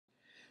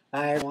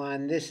Hi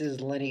everyone, this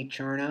is Lenny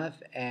Chernoff,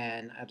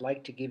 and I'd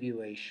like to give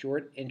you a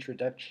short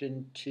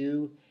introduction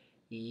to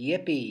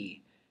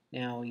Yippy.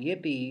 Now,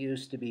 Yippy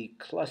used to be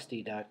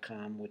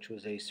Clusty.com, which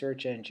was a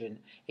search engine.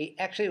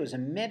 Actually, it was a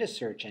meta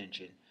search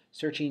engine,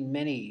 searching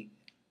many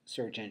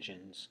search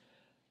engines.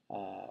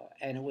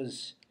 And it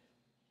was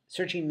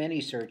searching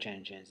many search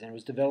engines, and it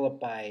was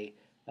developed by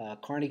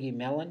Carnegie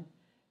Mellon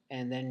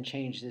and then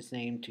changed its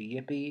name to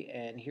Yippy.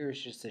 And here's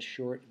just a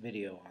short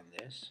video on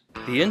this.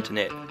 The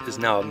internet is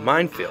now a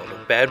minefield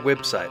of bad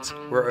websites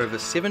where over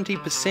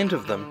 70%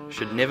 of them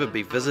should never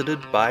be visited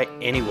by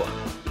anyone.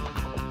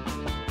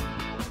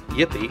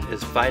 Yippy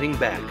is fighting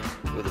back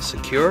with a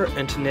secure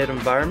internet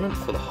environment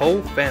for the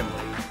whole family.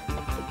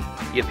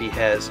 Yippy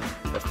has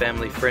a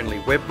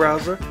family-friendly web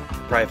browser,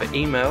 private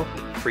email,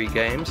 free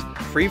games,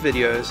 free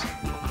videos,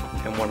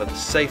 and one of the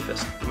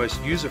safest,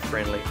 most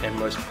user-friendly, and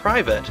most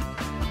private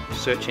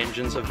search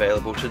engines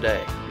available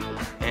today.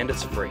 And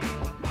it's free.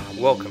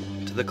 Welcome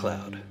to the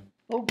cloud.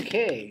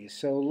 Okay,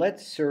 so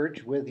let's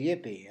search with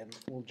Yippy, and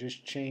we'll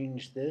just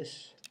change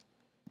this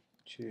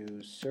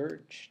to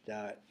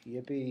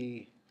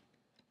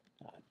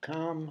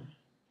search.yippy.com,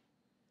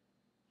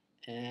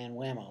 and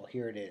whammo,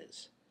 here it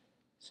is.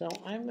 So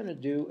I'm going to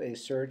do a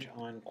search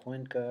on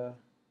Cuenca.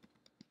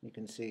 You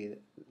can see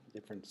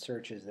different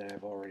searches that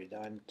I've already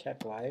done.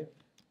 Tech Life,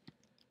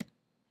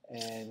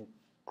 and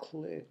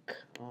click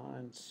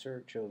on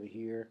search over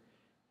here,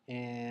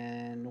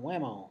 and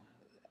whammo,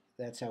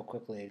 that's how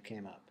quickly it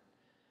came up.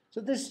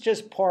 So this is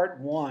just part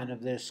one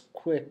of this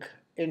quick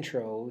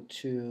intro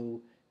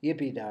to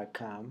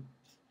Yippy.com.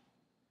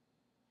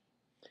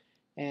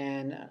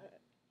 And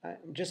I'm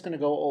just going to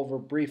go over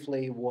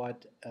briefly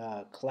what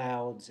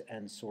clouds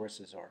and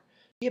sources are.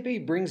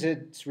 Yippy brings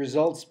its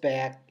results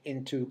back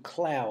into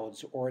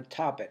clouds or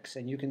topics.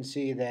 And you can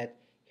see that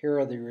here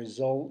are the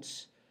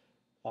results,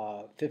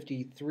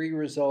 53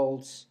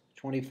 results,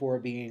 24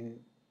 being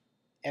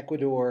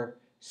Ecuador,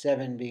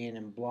 7 being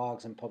in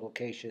blogs and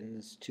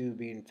publications, 2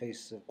 being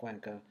Faces of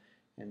Cuenca,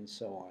 and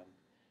so on.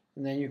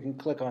 And then you can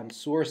click on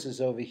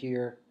sources over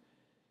here,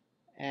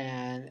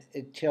 and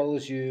it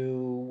tells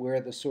you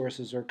where the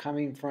sources are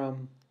coming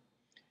from,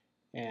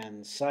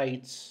 and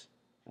sites.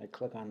 I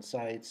click on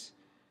sites,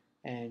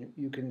 and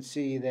you can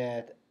see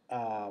that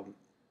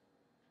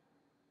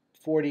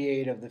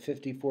 48 of the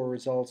 54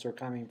 results are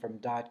coming from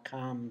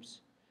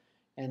 .coms.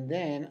 And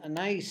then a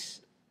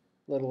nice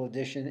little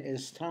addition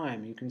is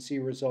time. You can see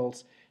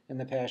results in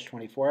the past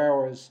 24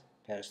 hours,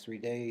 past 3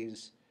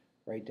 days,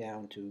 right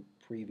down to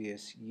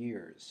previous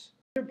years.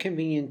 Another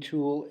convenient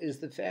tool is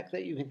the fact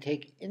that you can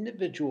take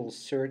individual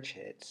search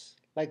hits,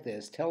 like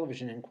this,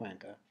 television in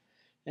Cuenca,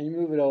 and you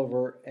move it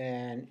over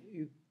and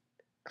you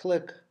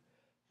click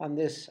on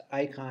this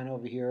icon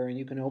over here and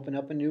you can open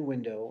up a new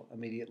window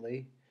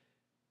immediately.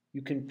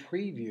 You can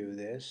preview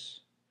this.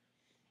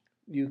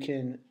 You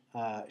can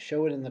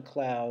show it in the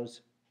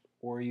clouds,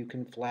 or you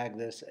can flag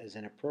this as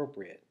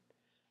inappropriate.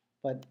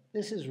 But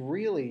this is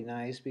really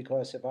nice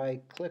because if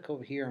I click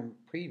over here and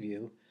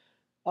preview,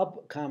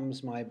 up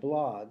comes my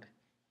blog.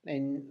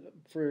 And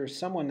for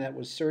someone that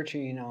was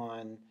searching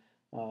on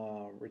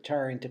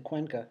retiring to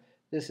Cuenca,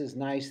 this is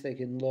nice. They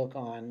can look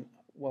on,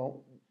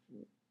 well,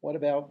 what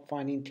about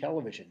finding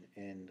television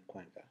in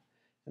Cuenca?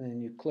 And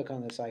then you click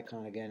on this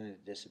icon again and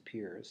it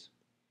disappears.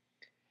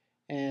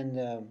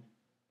 And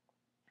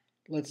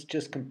let's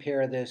just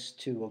compare this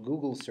to a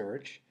Google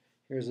search.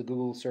 Here's a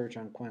Google search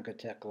on Cuenca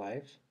Tech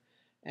Life.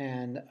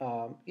 And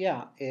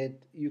yeah,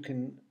 you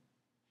can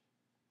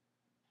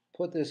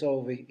put this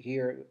over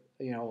here,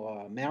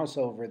 mouse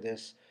over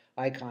this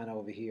icon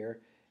over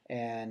here,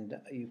 and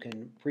you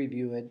can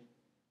preview it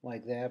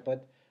like that.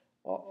 But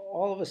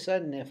all of a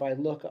sudden, if I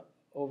look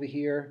over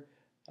here,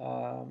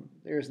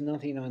 there's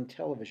nothing on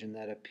television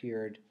that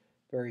appeared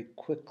very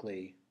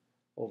quickly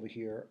over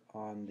here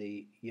on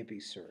the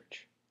Yippy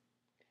search.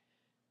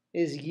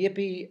 Is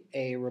Yippy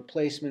a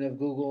replacement of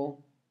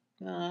Google?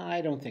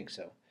 I don't think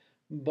so.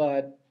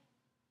 But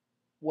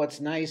what's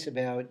nice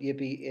about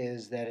Yippy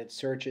is that it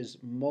searches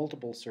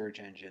multiple search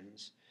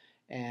engines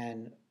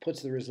and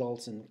puts the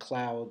results in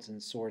clouds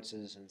and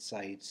sources and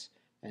sites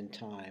and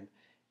time.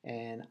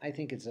 And I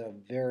think it's a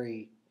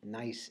very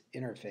nice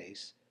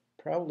interface,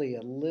 probably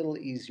a little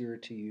easier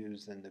to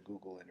use than the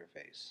Google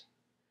interface.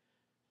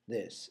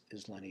 This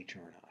is Lenny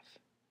Chernoff.